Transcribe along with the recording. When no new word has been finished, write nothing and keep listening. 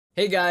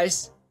Hey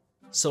guys,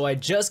 so I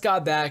just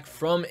got back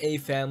from a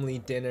family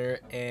dinner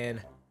and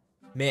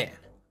man,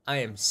 I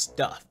am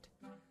stuffed.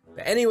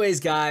 But anyways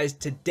guys,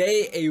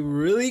 today a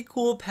really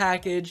cool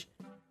package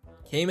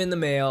came in the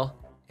mail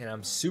and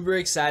I'm super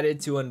excited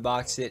to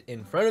unbox it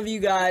in front of you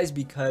guys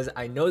because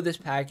I know this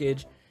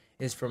package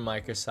is from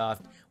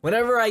Microsoft.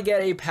 Whenever I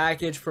get a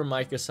package from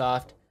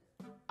Microsoft,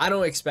 I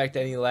don't expect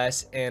any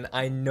less, and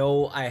I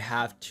know I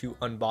have to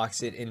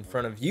unbox it in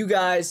front of you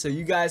guys so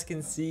you guys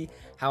can see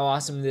how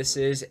awesome this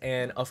is.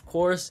 And of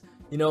course,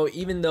 you know,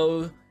 even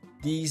though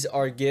these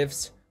are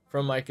gifts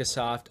from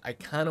Microsoft, I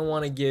kind of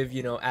want to give,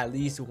 you know, at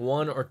least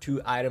 1 or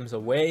 2 items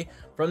away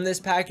from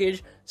this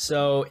package.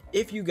 So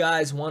if you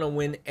guys want to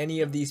win any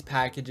of these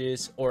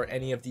packages or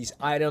any of these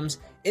items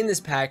in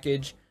this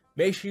package,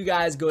 make sure you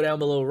guys go down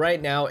below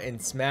right now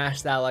and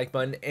smash that like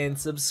button and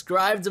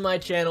subscribe to my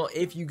channel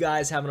if you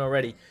guys haven't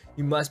already.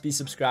 You must be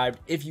subscribed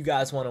if you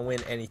guys want to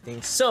win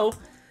anything. So,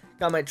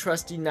 got my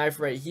trusty knife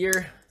right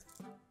here.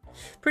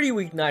 Pretty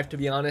weak knife, to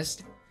be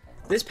honest.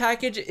 This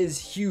package is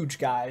huge,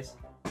 guys.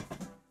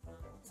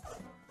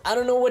 I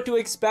don't know what to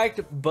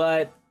expect,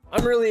 but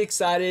I'm really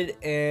excited,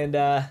 and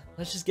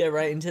let's just get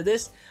right into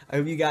this. I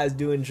hope you guys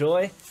do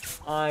enjoy.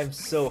 I'm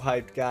so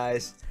hyped,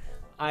 guys.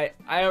 I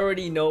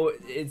already know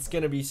it's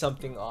gonna be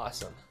something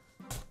awesome.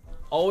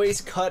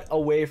 Always cut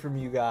away from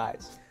you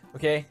guys,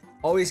 okay?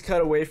 Always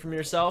cut away from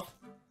yourself.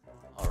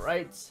 All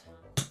right.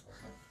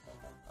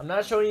 I'm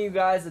not showing you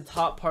guys the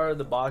top part of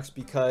the box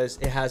because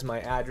it has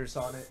my address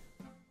on it.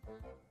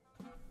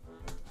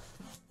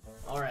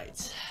 All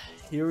right,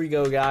 here we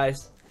go,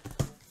 guys.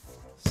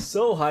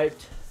 So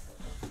hyped.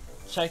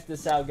 Check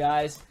this out,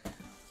 guys.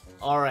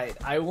 All right,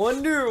 I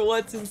wonder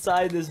what's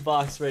inside this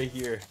box right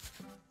here.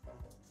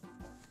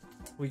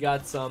 We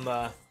got some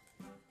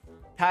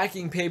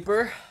packing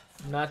paper.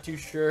 I'm not too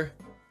sure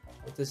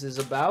what this is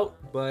about,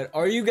 but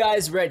are you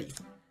guys ready?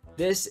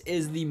 This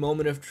is the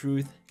moment of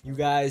truth. You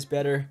guys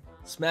better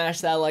smash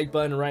that like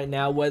button right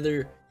now,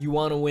 whether you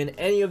want to win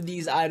any of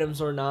these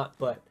items or not.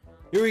 But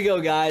here we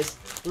go, guys.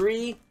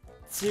 3,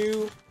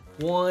 2,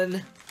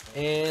 1,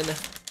 and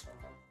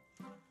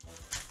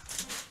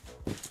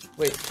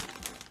wait,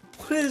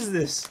 what is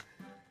this?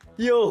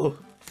 Yo,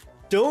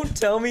 don't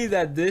tell me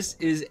that this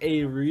is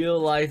a real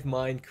life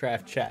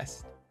Minecraft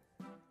chest.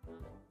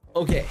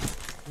 Okay,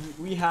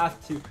 we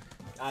have to,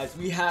 guys,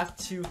 we have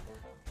to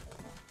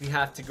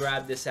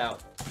grab this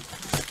out.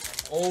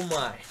 Oh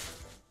my,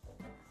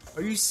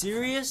 are you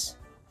serious?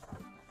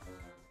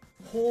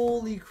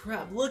 Holy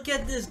crap, look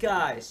at this,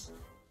 guys.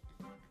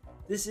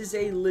 This is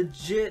a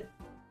legit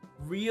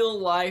real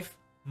life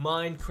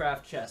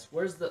Minecraft chest.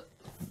 Where's the,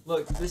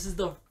 look, this is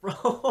the,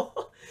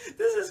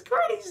 this is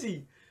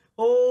crazy.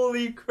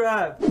 Holy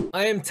crap.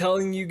 I am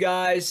telling you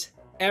guys,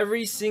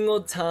 every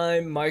single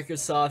time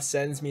Microsoft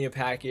sends me a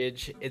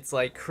package, it's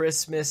like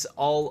Christmas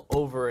all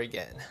over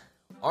again.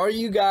 Are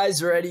you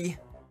guys ready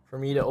for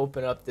me to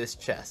open up this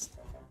chest?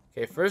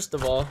 Okay, first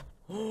of all,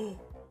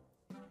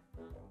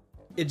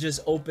 it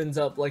just opens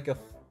up like a,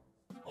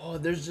 oh,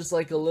 there's just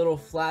like a little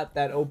flap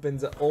that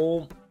opens up.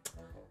 Oh,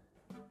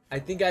 I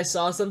think I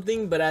saw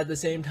something, but at the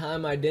same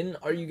time I didn't.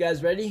 Are you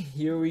guys ready?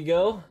 Here we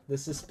go. The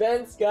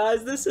suspense,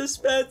 guys, the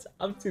suspense.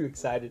 I'm too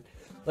excited.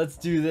 Let's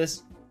do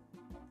this.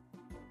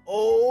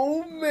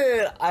 Oh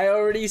man, I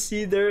already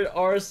see there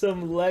are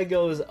some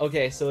Legos.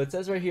 Okay, so it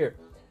says right here,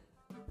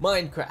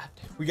 Minecraft.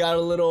 We got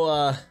a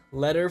little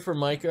letter from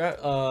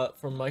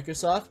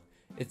Microsoft.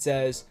 It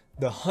says,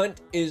 the hunt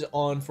is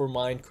on for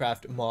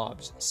Minecraft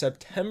mobs.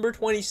 September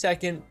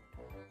 22nd,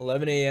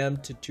 11 a.m.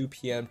 to 2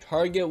 p.m.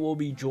 Target will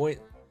be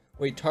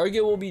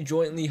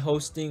jointly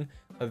hosting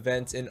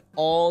events in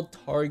all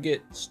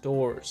Target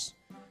stores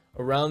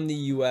around the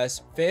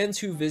US. Fans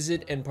who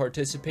visit and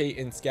participate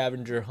in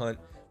scavenger hunt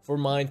for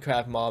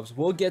Minecraft mobs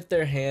will get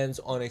their hands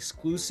on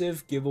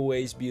exclusive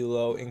giveaways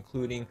below,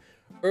 including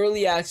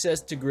early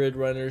access to Grid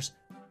Runners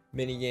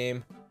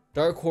minigame,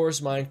 Dark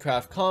Horse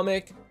Minecraft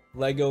comic,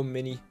 Lego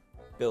mini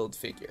build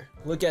figure.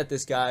 Look at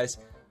this, guys.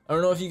 I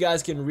don't know if you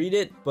guys can read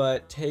it,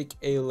 but take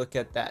a look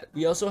at that.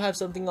 We also have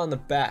something on the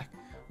back.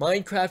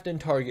 Minecraft and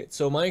Target.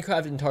 So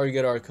Minecraft and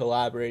Target are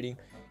collaborating.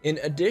 In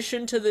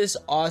addition to this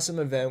awesome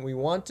event, we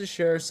want to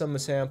share some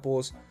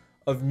samples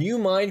of new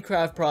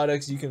Minecraft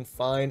products you can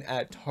find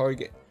at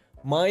Target.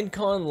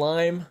 Minecon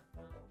Lime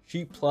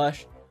Sheep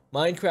Plush,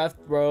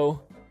 Minecraft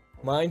Throw,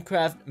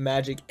 Minecraft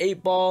Magic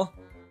 8 Ball,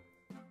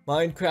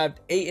 Minecraft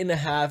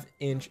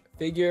 8.5-inch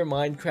figure,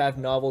 Minecraft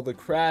Novel The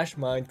Crash,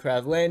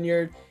 Minecraft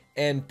Lanyard,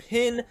 and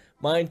Pin,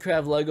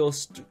 Minecraft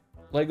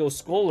Lego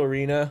Skull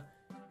Arena,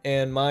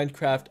 and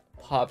Minecraft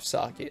Pop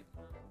Socket.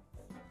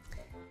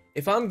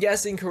 If I'm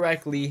guessing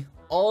correctly,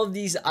 all of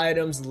these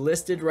items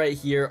listed right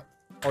here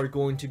are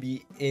going to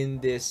be in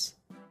this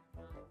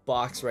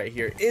box right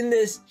here, in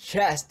this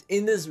chest,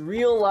 in this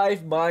real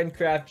life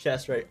Minecraft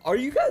chest, right? Are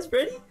you guys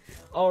ready?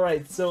 All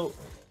right, so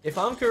if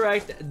I'm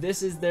correct,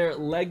 this is their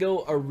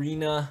Lego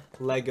Arena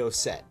Lego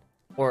set,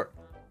 or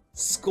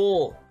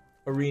Skull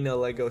Arena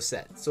Lego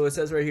set. So it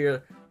says right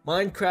here,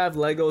 Minecraft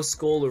Lego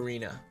Skull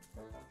Arena.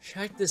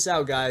 check this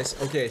out, guys.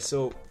 Okay,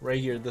 so right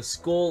here, the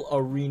Skull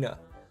Arena.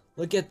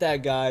 Look at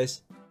that,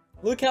 guys.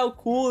 Look how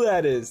cool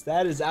that is.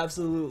 That is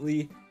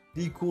absolutely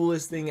the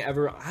coolest thing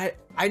ever.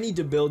 I need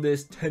to build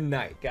this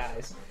tonight,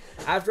 guys.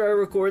 After I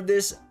record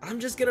this, I'm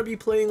just gonna be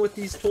playing with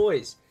these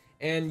toys.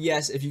 And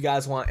yes, if you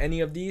guys want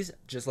any of these,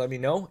 just let me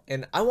know.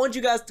 And I want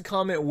you guys to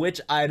comment which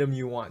item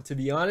you want, to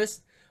be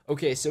honest.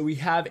 Okay, so we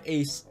have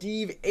a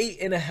Steve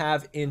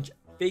 8.5-inch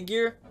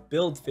figure,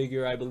 build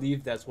figure, I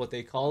believe that's what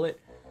they call it.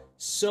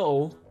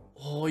 So,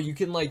 oh, you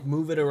can like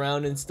move it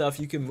around and stuff.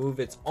 You can move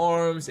its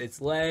arms,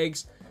 its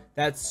legs.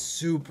 That's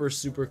super,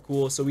 super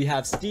cool. So we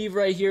have Steve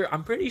right here.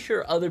 I'm pretty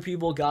sure other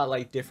people got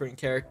like different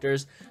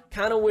characters.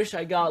 Kind of wish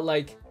I got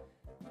like,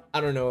 I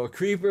don't know, a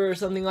creeper or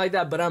something like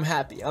that, but I'm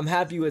happy. I'm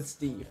happy with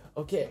Steve.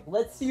 Okay,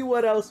 let's see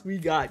what else we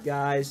got,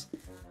 guys.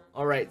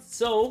 All right,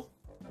 so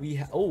we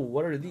have, oh,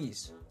 what are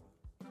these?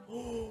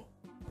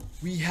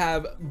 We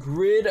have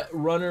Grid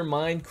Runner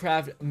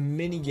Minecraft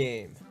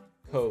minigame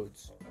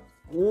codes.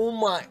 Oh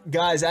my,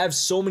 guys, I have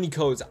so many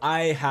codes.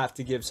 I have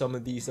to give some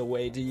of these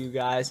away to you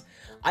guys.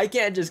 I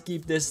can't just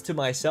keep this to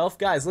myself.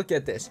 Guys, look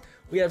at this.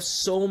 We have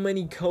so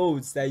many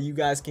codes that you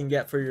guys can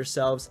get for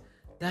yourselves.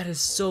 That is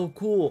so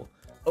cool.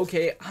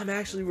 Okay, I'm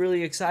actually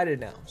really excited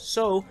now.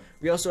 So,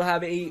 we also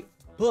have a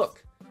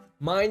book,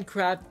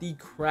 Minecraft The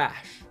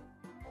Crash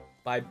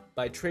by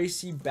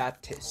Tracy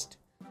Baptiste.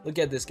 Look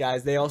at this,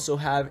 guys. They also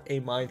have a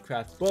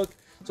Minecraft book.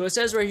 So it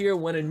says right here,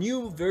 when a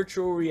new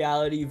virtual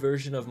reality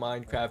version of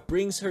Minecraft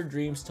brings her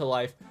dreams to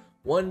life,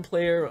 one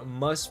player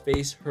must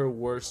face her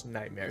worst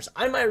nightmares.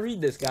 I might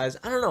read this, guys.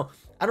 I don't know.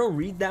 I don't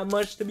read that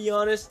much, to be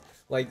honest,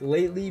 like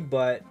lately,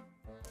 but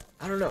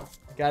I don't know.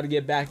 Got to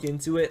get back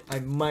into it. I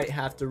might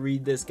have to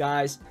read this,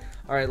 guys.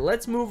 All right,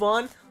 let's move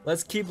on.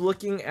 Let's keep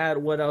looking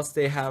at what else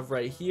they have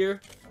right here.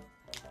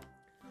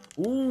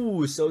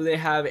 Ooh, so they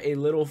have a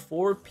little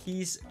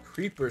 4-piece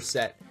creeper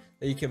set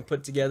that you can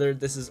put together.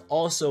 This is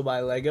also by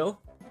Lego.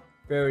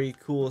 Very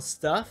cool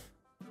stuff.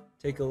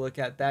 Take a look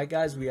at that,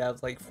 guys. We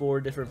have like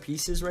 4 different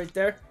pieces right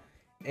there.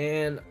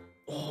 And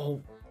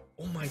oh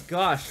my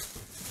gosh.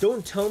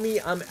 Don't tell me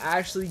I'm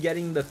actually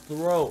getting the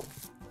throw.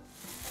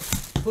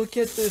 Look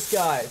at this,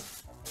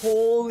 guys.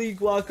 Holy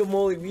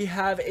guacamole. We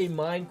have a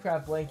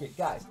Minecraft blanket.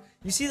 Guys,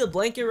 you see the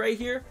blanket right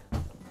here?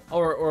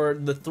 Or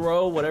the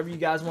throw, whatever you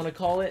guys want to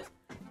call it.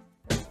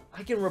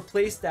 I can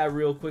replace that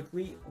real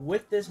quickly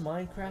with this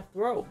Minecraft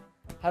throw.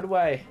 How do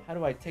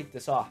I take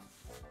this off?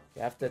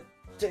 You have to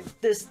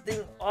take this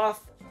thing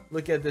off.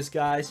 Look at this,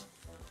 guys.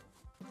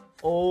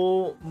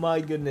 Oh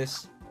my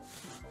goodness.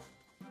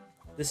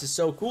 This is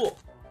so cool.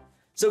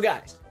 So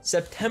guys,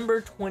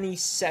 September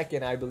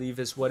 22nd, I believe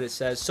is what it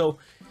says. So,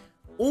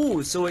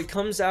 ooh, so it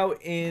comes out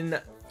in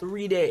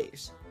 3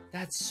 days.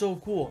 That's so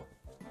cool.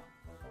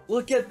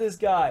 Look at this,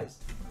 guys.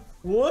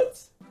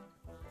 What?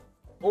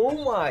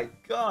 Oh my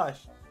gosh.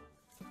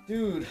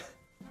 Dude,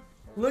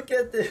 look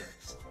at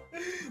this.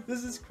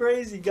 This is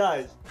crazy,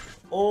 guys.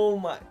 Oh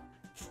my.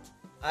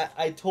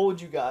 I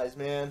told you guys,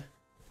 man.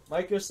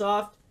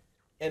 Microsoft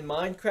and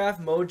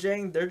Minecraft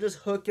Mojang, they're just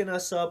hooking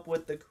us up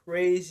with the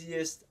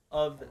craziest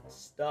of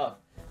stuff.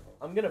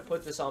 I'm gonna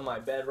put this on my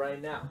bed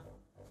right now.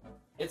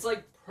 It's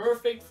like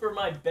perfect for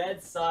my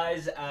bed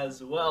size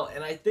as well.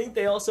 And I think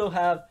they also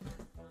have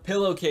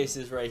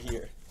pillowcases right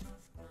here.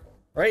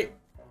 Right?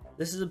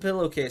 This is a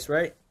pillowcase,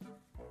 right?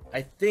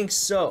 I think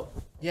so.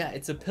 Yeah,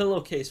 it's a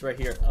pillowcase right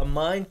here. A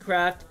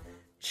Minecraft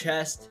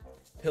chest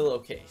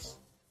pillowcase.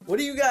 What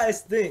do you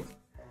guys think?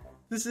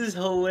 This is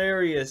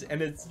hilarious,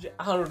 and it's,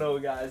 I don't know,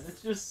 guys.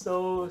 It's just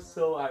so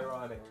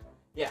ironic.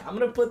 Yeah, I'm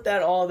gonna put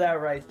all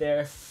that right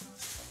there.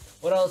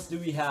 What else do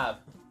we have?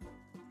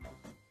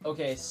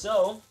 Okay,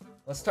 so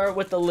let's start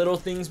with the little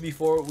things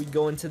before we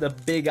go into the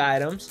big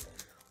items.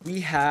 We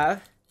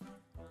have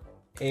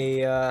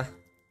a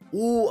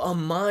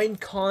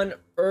Minecon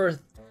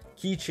Earth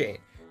keychain.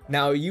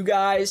 Now, you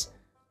guys,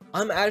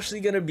 I'm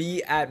actually gonna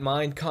be at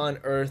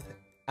Minecon Earth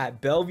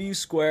at Bellevue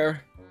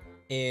Square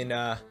in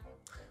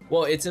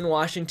well, it's in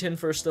Washington.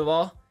 First of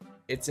all,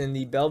 it's in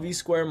the Bellevue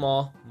Square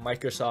Mall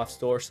Microsoft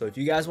store. So if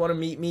you guys want to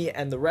meet me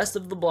and the rest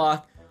of the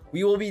block,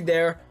 we will be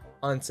there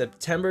on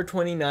September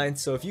 29th.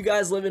 So if you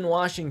guys live in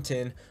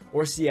Washington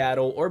or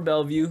Seattle or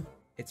Bellevue,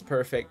 it's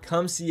perfect.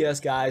 Come see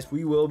us, guys.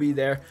 We will be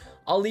there.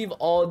 I'll leave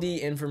all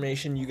the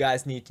information you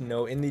guys need to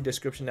know in the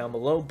description down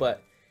below,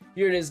 but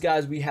here it is,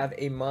 guys. We have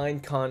a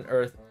Minecon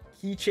Earth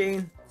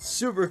keychain.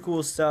 Super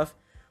cool stuff.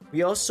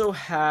 We also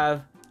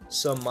have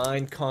some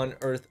Minecon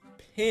Earth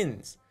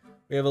pins.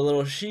 We have a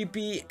little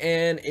sheepy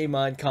and a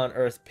Minecon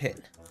Earth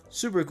pin.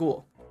 Super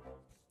cool.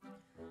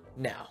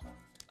 Now,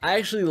 I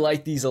actually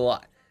like these a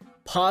lot.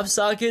 Pop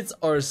sockets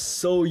are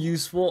so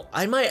useful.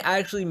 I might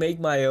actually make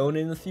my own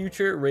in the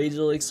future,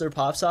 RageElixir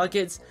pop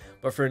sockets.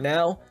 But for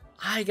now,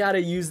 I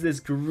gotta use this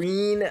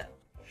green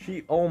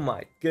sheep. Oh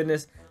my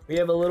goodness. We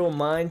have a little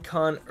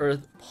Minecon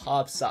Earth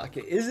pop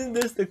socket. Isn't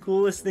this the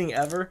coolest thing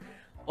ever?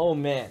 Oh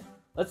man.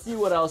 Let's see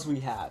what else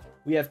we have.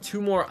 We have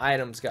 2 more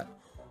items, guys.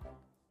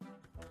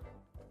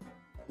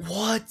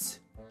 What?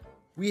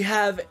 We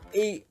have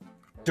a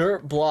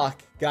dirt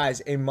block,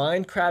 guys, a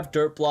Minecraft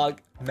dirt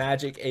block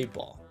magic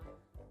 8-ball.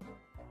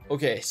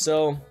 Okay,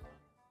 so,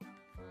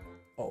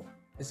 oh,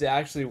 is it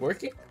actually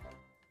working?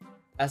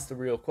 That's the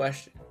real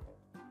question.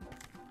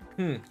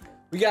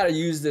 We gotta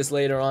use this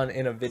later on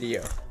in a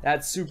video.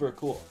 That's super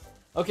cool.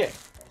 Okay,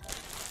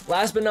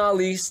 last but not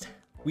least,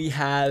 we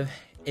have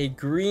a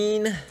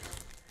green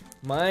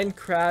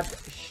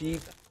Minecraft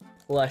sheep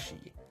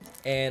plushie.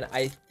 And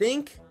I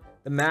think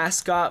the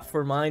mascot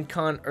for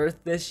Minecon Earth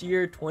this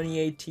year,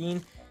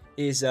 2018,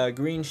 is a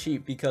green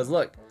sheep. Because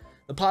look,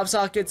 the pop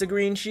socket's a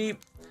green sheep,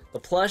 the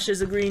plush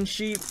is a green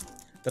sheep,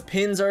 the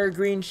pins are a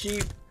green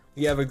sheep.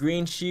 We have a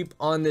green sheep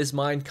on this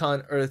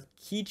Minecon Earth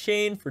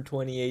keychain for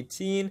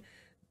 2018.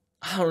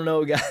 I don't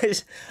know,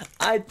 guys.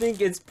 I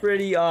think it's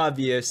pretty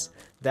obvious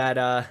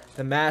that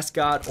the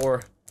mascot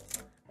or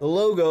the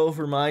logo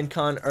for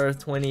Minecon Earth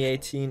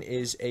 2018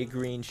 is a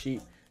green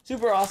sheep.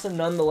 Super awesome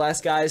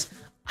nonetheless, guys.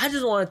 I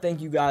just want to thank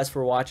you guys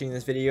for watching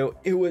this video.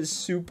 It was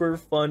super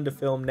fun to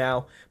film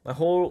now. My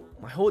whole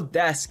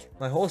desk,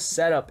 my whole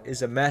setup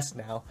is a mess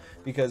now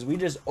because we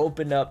just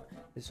opened up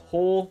this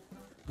whole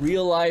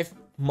real life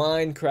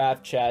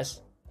Minecraft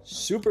chest.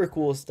 Super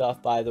cool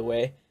stuff, by the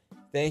way.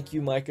 Thank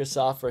you,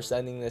 Microsoft, for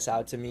sending this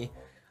out to me.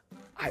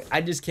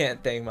 I just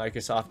can't thank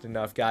Microsoft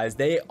enough, guys.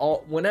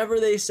 Whenever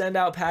they send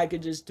out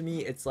packages to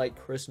me, it's like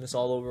Christmas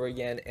all over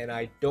again, and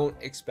I don't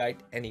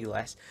expect any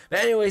less. But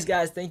anyways,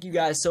 guys, thank you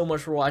guys so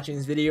much for watching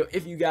this video.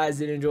 If you guys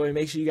did enjoy,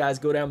 make sure you guys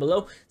go down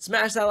below,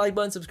 smash that like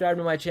button, subscribe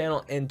to my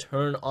channel, and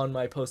turn on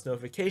my post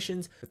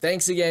notifications. But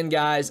thanks again,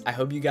 guys. I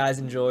hope you guys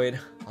enjoyed.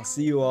 I'll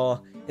see you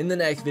all in the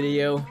next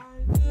video.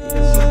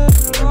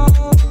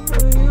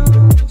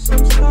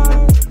 Peace.